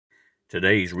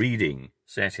Today's reading,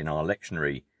 set in our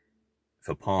lectionary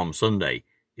for Palm Sunday,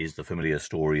 is the familiar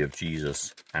story of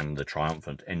Jesus and the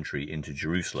triumphant entry into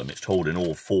Jerusalem. It's told in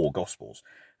all four Gospels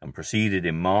and preceded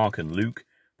in Mark and Luke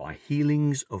by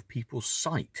healings of people's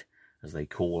sight as they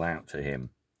call out to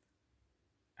him.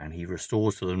 And he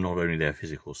restores to them not only their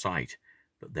physical sight,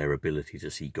 but their ability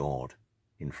to see God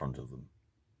in front of them.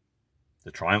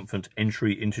 The triumphant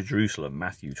entry into Jerusalem,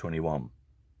 Matthew 21,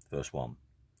 verse 1.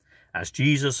 As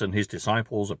Jesus and his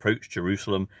disciples approached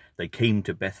Jerusalem, they came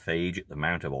to Bethphage at the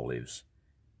Mount of Olives.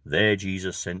 There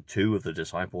Jesus sent two of the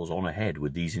disciples on ahead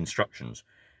with these instructions.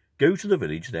 Go to the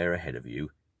village there ahead of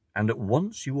you, and at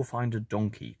once you will find a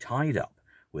donkey tied up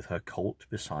with her colt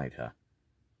beside her.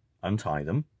 Untie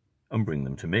them and bring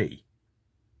them to me.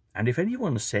 And if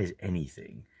anyone says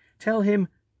anything, tell him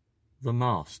the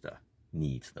Master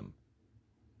needs them,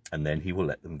 and then he will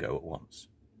let them go at once.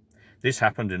 This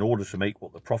happened in order to make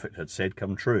what the prophet had said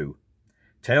come true.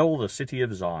 Tell the city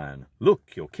of Zion,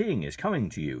 look, your king is coming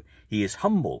to you. He is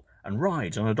humble and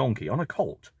rides on a donkey, on a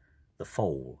colt, the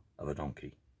foal of a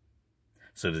donkey.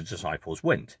 So the disciples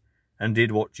went and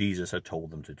did what Jesus had told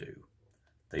them to do.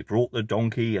 They brought the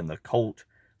donkey and the colt,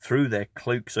 threw their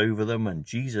cloaks over them, and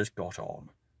Jesus got on.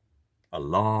 A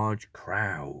large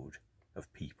crowd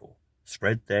of people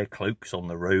spread their cloaks on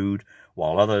the road,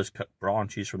 while others cut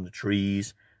branches from the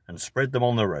trees and spread them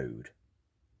on the road.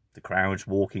 The crowds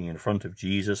walking in front of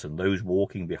Jesus and those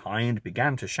walking behind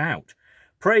began to shout,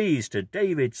 "Praise to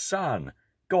David's son!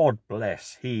 God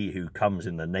bless he who comes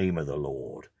in the name of the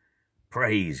Lord!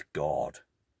 Praise God!"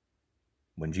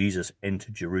 When Jesus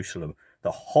entered Jerusalem,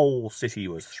 the whole city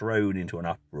was thrown into an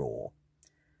uproar.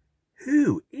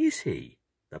 "Who is he?"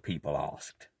 the people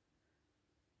asked.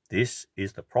 "This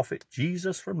is the prophet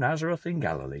Jesus from Nazareth in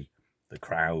Galilee," the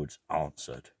crowds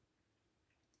answered.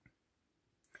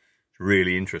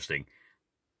 Really interesting.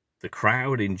 The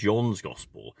crowd in John's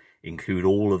Gospel include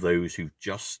all of those who've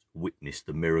just witnessed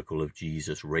the miracle of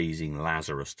Jesus raising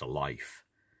Lazarus to life.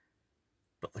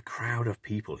 But the crowd of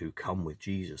people who come with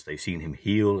Jesus, they've seen him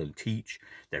heal and teach,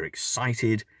 they're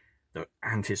excited, the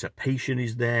anticipation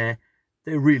is there,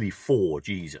 they're really for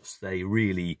Jesus. They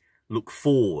really look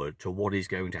forward to what is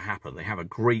going to happen. They have a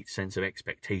great sense of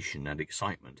expectation and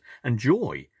excitement and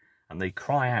joy, and they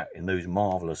cry out in those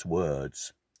marvellous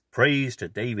words, "Praise to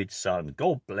David's son,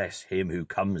 God bless him who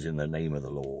comes in the name of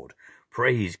the Lord."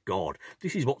 Praise God.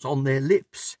 This is what's on their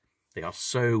lips. They are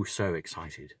so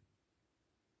excited.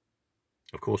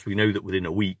 Of course, we know that within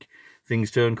a week,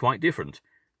 things turn quite different.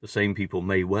 The same people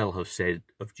may well have said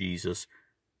of Jesus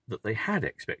that they had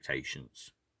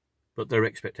expectations, but their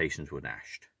expectations were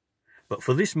dashed. But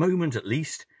for this moment, at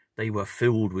least, they were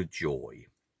filled with joy.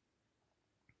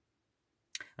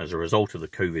 As a result of the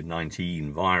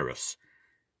COVID-19 virus,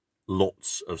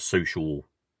 lots of social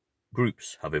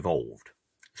groups have evolved.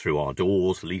 Through our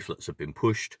doors, leaflets have been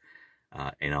pushed.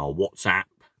 In our WhatsApp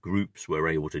groups, we're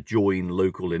able to join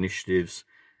local initiatives.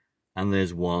 And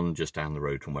there's one just down the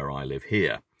road from where I live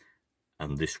here.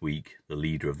 And this week, the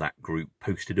leader of that group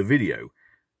posted a video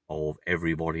of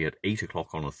everybody at 8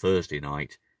 o'clock on a Thursday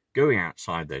night going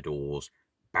outside their doors,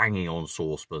 banging on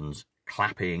saucepans,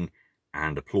 clapping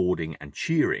and applauding and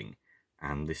cheering.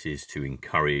 And this is to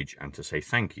encourage and to say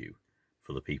thank you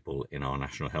for the people in our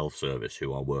National Health Service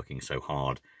who are working so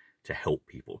hard to help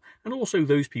people. And also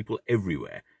those people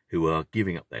everywhere who are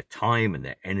giving up their time and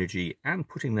their energy and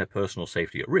putting their personal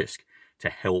safety at risk to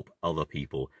help other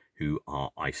people who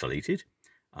are isolated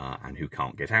and who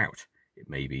can't get out. It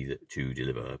may be that to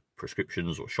deliver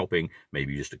prescriptions or shopping,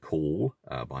 maybe just a call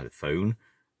by the phone,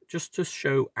 just to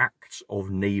show acts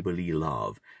of neighbourly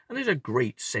love. And there's a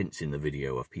great sense in the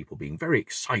video of people being very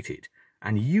excited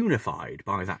and unified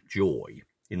by that joy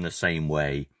in the same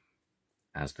way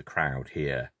as the crowd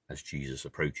here as Jesus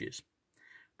approaches.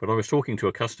 But I was talking to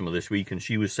a customer this week and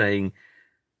she was saying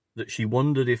that she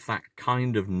wondered if that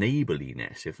kind of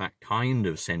neighbourliness, if that kind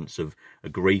of sense of a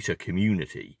greater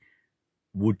community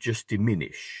would just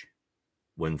diminish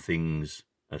when things,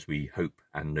 as we hope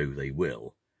and know they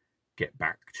will, get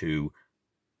back to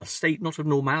a state not of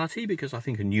normality, because I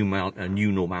think a new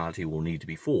normality will need to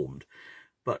be formed,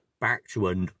 but back to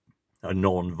a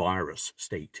non-virus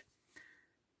state.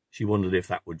 She wondered if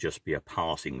that would just be a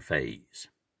passing phase.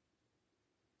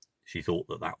 She thought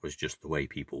that that was just the way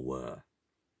people were.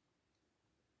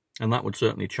 And that would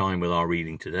certainly chime with our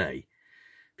reading today.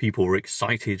 People were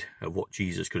excited at what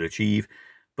Jesus could achieve,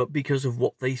 but because of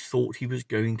what they thought he was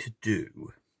going to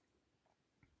do.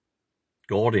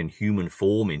 God in human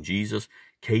form in Jesus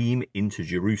came into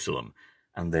Jerusalem,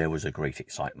 and there was a great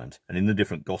excitement. And in the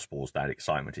different Gospels, that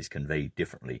excitement is conveyed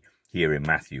differently. Here in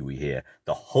Matthew, we hear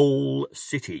the whole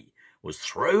city was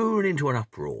thrown into an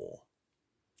uproar.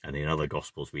 And in other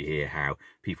Gospels we hear how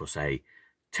people say,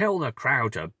 "Tell the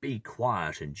crowd to be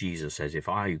quiet," and Jesus says, "If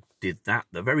I did that,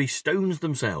 the very stones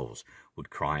themselves would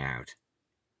cry out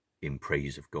in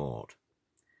praise of God."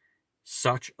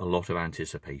 Such a lot of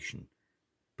anticipation.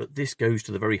 But this goes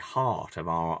to the very heart of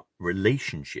our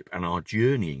relationship and our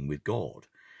journeying with God,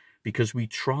 because we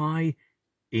try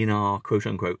in our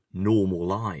quote-unquote normal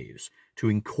lives to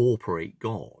incorporate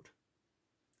God.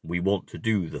 We want to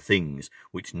do the things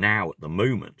which now at the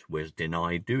moment we're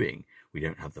denied doing. We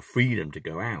don't have the freedom to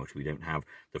go out. We don't have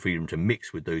the freedom to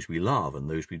mix with those we love and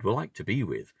those we'd like to be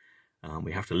with.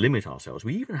 We have to limit ourselves.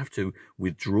 We even have to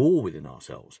withdraw within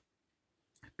ourselves.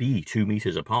 Be 2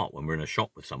 meters apart when we're in a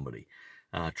shop with somebody.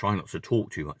 Try not to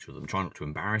talk too much with them. Try not to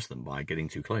embarrass them by getting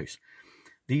too close.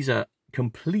 These are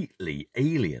completely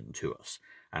alien to us,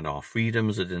 and our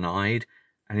freedoms are denied.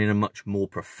 And in a much more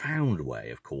profound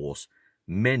way, of course,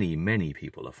 many, many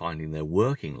people are finding their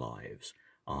working lives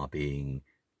are being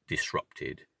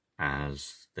disrupted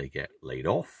as they get laid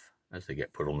off, as they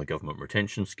get put on the government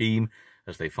retention scheme,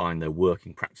 as they find their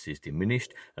working practices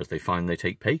diminished, as they find they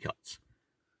take pay cuts.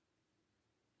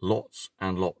 Lots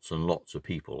and lots and lots of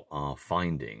people are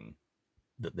finding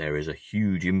that there is a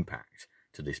huge impact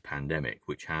to this pandemic,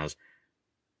 which has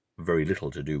very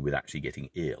little to do with actually getting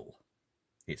ill.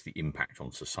 It's the impact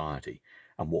on society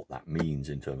and what that means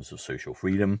in terms of social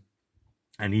freedom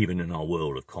and even in our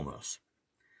world of commerce.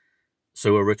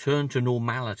 So a return to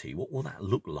normality, what will that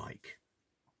look like?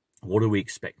 What are we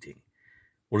expecting?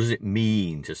 What does it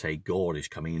mean to say God is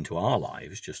coming into our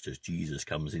lives just as Jesus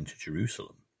comes into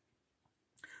Jerusalem?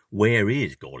 Where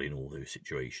is God in all those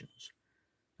situations?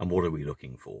 And what are we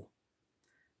looking for?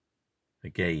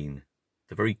 Again,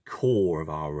 the very core of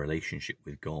our relationship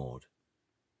with God.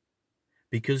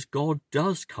 Because God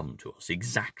does come to us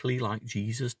exactly like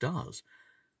Jesus does,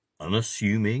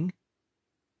 unassuming,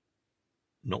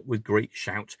 not with great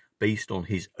shouts based on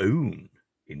his own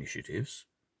initiatives,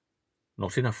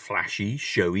 not in a flashy,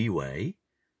 showy way,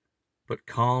 but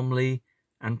calmly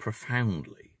and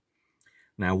profoundly.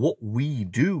 Now, what we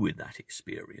do with that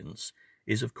experience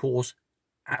is, of course,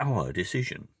 our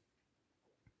decision.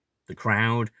 The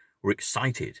crowd were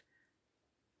excited.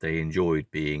 They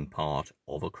enjoyed being part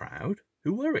of a crowd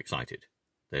who were excited.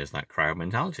 There's that crowd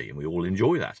mentality, and we all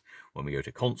enjoy that when we go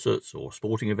to concerts or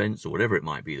sporting events or whatever it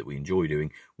might be that we enjoy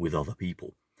doing with other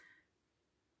people.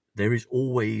 There is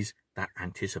always that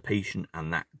anticipation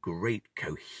and that great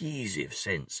cohesive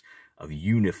sense of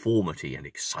uniformity and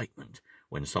excitement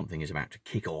when something is about to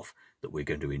kick off that we're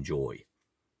going to enjoy,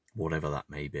 whatever that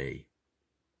may be.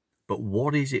 But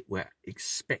what is it we're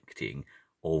expecting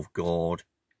of God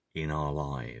in our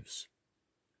lives?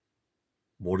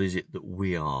 What is it that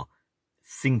we are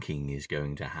thinking is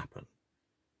going to happen?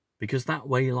 Because that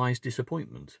way lies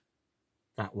disappointment.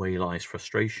 That way lies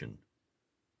frustration.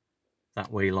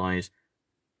 That way lies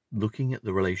looking at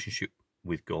the relationship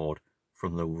with God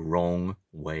from the wrong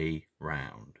way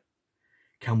round.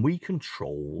 Can we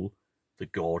control the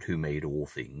God who made all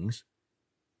things?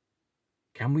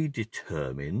 Can we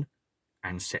determine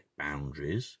and set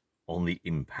boundaries on the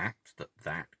impact that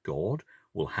that God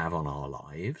will have on our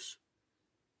lives?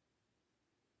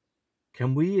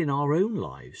 Can we in our own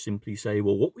lives simply say,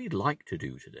 well, what we'd like to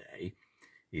do today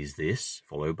is this,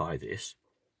 followed by this,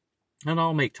 and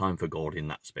I'll make time for God in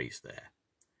that space there?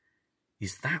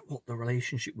 Is that what the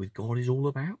relationship with God is all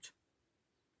about?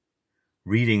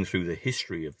 Reading through the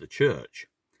history of the church,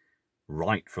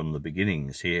 right from the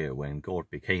beginnings here when God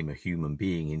became a human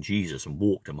being in Jesus and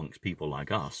walked amongst people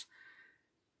like us,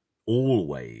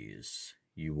 always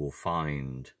you will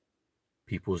find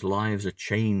people's lives are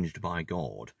changed by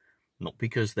God, not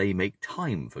because they make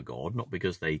time for God, not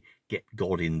because they get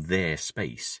God in their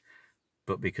space,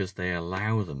 but because they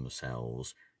allow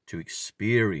themselves to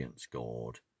experience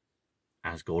God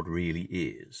as God really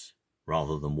is,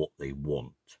 rather than what they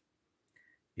want.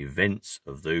 Events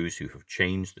of those who have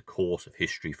changed the course of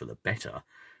history for the better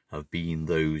have been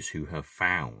those who have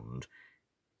found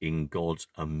in God's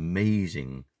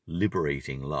amazing,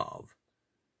 liberating love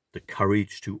the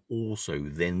courage to also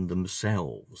then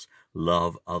themselves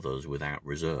love others without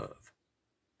reserve.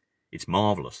 It's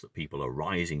marvellous that people are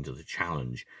rising to the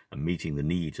challenge and meeting the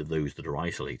needs of those that are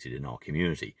isolated in our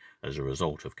community as a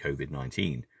result of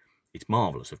COVID-19. It's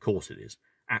marvellous, of course it is.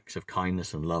 Acts of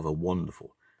kindness and love are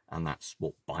wonderful, and that's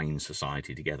what binds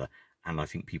society together. And I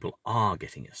think people are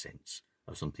getting a sense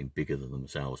of something bigger than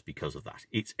themselves because of that.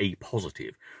 It's a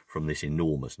positive from this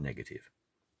enormous negative.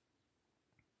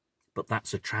 But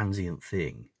that's a transient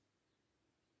thing.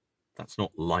 That's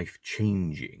not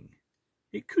life-changing.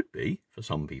 It could be for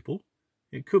some people.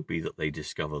 It could be that they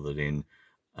discover that in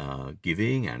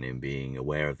giving and in being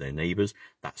aware of their neighbours,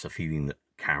 that's a feeling that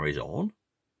carries on.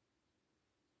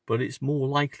 But it's more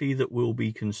likely that we'll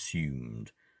be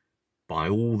consumed by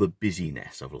all the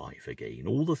busyness of life again,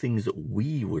 all the things that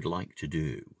we would like to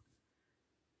do.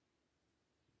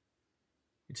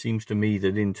 It seems to me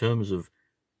that in terms of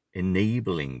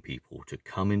enabling people to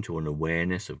come into an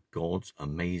awareness of God's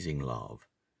amazing love,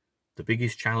 the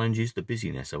biggest challenge is the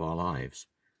busyness of our lives.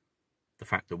 The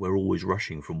fact that we're always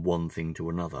rushing from one thing to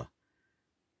another,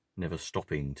 never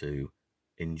stopping to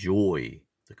enjoy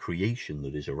the creation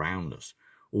that is around us,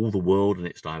 all the world and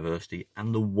its diversity,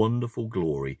 and the wonderful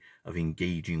glory of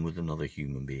engaging with another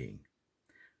human being,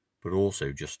 but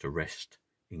also just to rest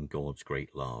in God's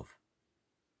great love,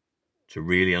 to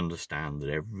really understand that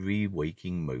every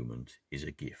waking moment is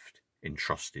a gift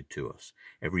entrusted to us.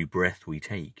 Every breath we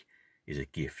take is a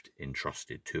gift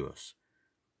entrusted to us.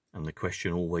 And the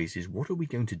question always is, what are we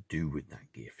going to do with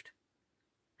that gift?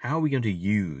 How are we going to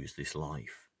use this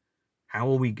life? How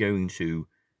are we going to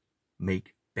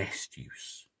make best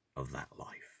use of that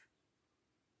life?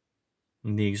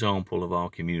 And the example of our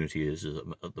community is,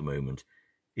 at the moment,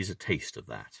 is a taste of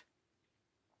that.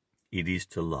 It is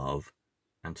to love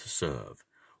and to serve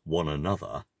one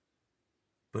another,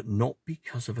 but not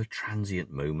because of a transient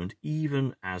moment,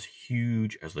 even as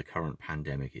huge as the current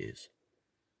pandemic is,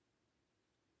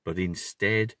 but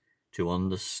instead to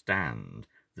understand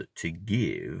that to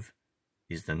give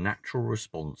is the natural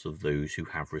response of those who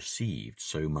have received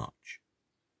so much.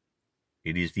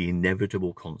 It is the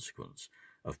inevitable consequence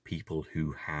of people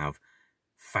who have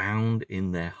found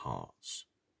in their hearts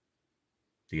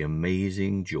the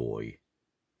amazing joy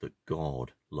that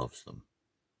God loves them,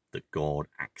 that God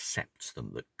accepts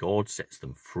them, that God sets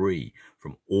them free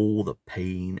from all the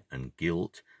pain and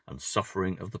guilt and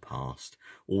suffering of the past,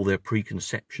 all their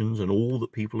preconceptions and all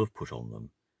that people have put on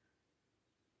them.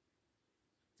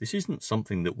 This isn't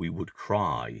something that we would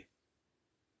cry,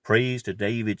 "Praise to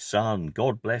David's son,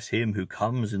 God bless him who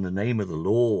comes in the name of the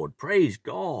Lord, praise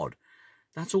God."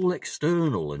 That's all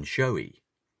external and showy.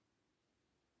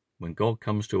 When God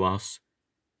comes to us,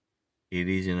 it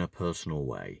is in a personal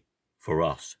way, for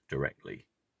us directly,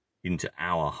 into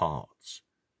our hearts,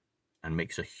 and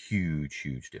makes a huge,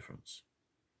 huge difference.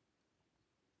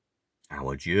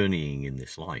 Our journeying in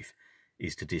this life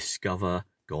is to discover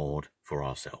God for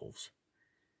ourselves,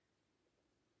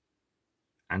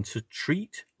 and to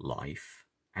treat life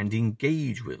and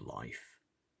engage with life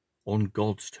on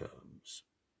God's terms,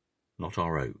 not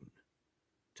our own.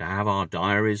 To have our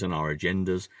diaries and our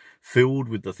agendas filled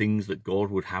with the things that God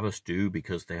would have us do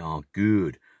because they are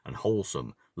good and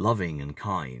wholesome, loving and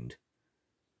kind,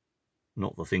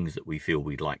 not the things that we feel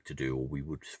we'd like to do or we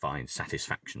would find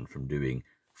satisfaction from doing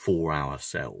for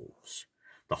ourselves.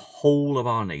 The whole of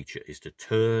our nature is to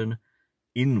turn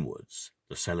inwards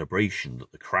the celebration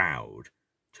that the crowd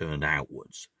turned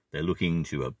outwards. They're looking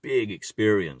to a big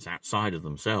experience outside of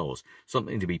themselves,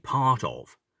 something to be part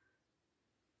of.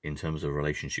 In terms of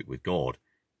relationship with God,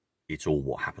 it's all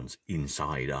what happens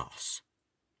inside us.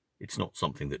 It's not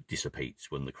something that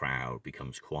dissipates when the crowd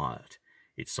becomes quiet.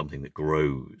 It's something that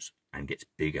grows and gets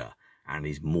bigger and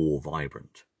is more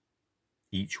vibrant.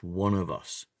 Each one of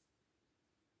us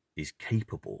is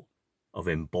capable of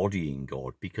embodying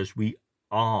God because we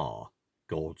are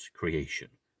God's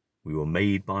creation. We were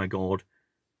made by God,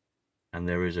 and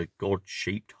there is a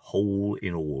God-shaped hole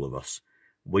in all of us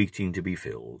waiting to be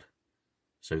filled,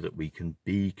 so that we can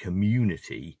be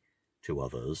community to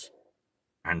others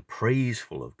and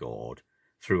praiseful of God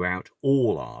throughout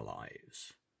all our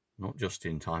lives, not just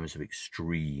in times of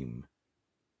extreme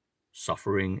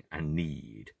suffering and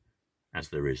need as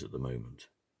there is at the moment.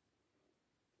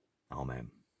 Amen.